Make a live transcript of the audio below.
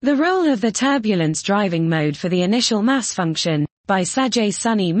The role of the turbulence driving mode for the initial mass function, by Sajay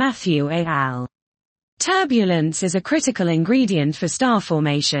Sunny Matthew et al. Turbulence is a critical ingredient for star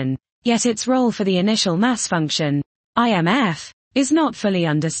formation, yet its role for the initial mass function, IMF, is not fully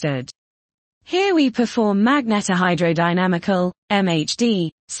understood. Here we perform magnetohydrodynamical, MHD,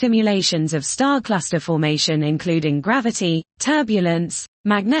 simulations of star cluster formation including gravity, turbulence,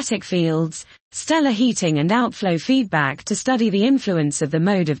 magnetic fields, stellar heating and outflow feedback to study the influence of the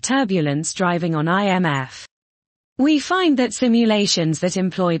mode of turbulence driving on IMF. We find that simulations that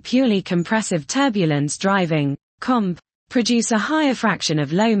employ purely compressive turbulence driving, COMP, produce a higher fraction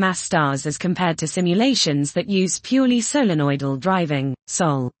of low-mass stars as compared to simulations that use purely solenoidal driving,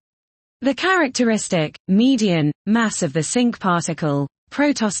 SOL. The characteristic, median, mass of the sync particle,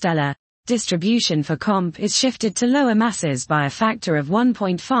 protostellar, distribution for COMP is shifted to lower masses by a factor of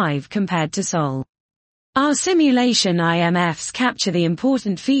 1.5 compared to SOL. Our simulation IMFs capture the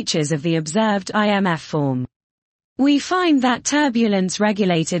important features of the observed IMF form. We find that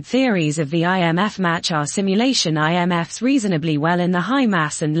turbulence-regulated theories of the IMF match our simulation IMFs reasonably well in the high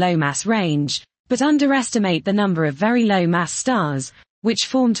mass and low mass range, but underestimate the number of very low mass stars, which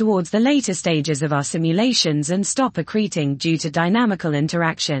form towards the later stages of our simulations and stop accreting due to dynamical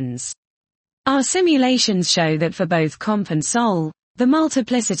interactions. Our simulations show that for both COMP and SOL, the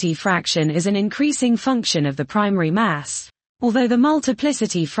multiplicity fraction is an increasing function of the primary mass, although the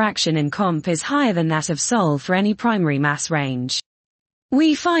multiplicity fraction in COMP is higher than that of SOL for any primary mass range.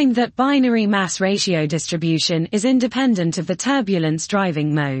 We find that binary mass ratio distribution is independent of the turbulence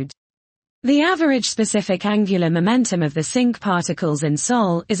driving mode. The average specific angular momentum of the sync particles in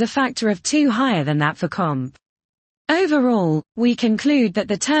SOL is a factor of 2 higher than that for COMP. Overall, we conclude that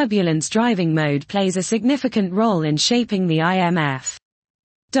the turbulence driving mode plays a significant role in shaping the IMF.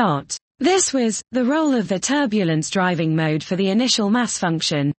 This was The Role of the Turbulence Driving Mode for the Initial Mass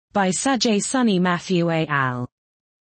Function, by Sajay Sunny Matthew et al.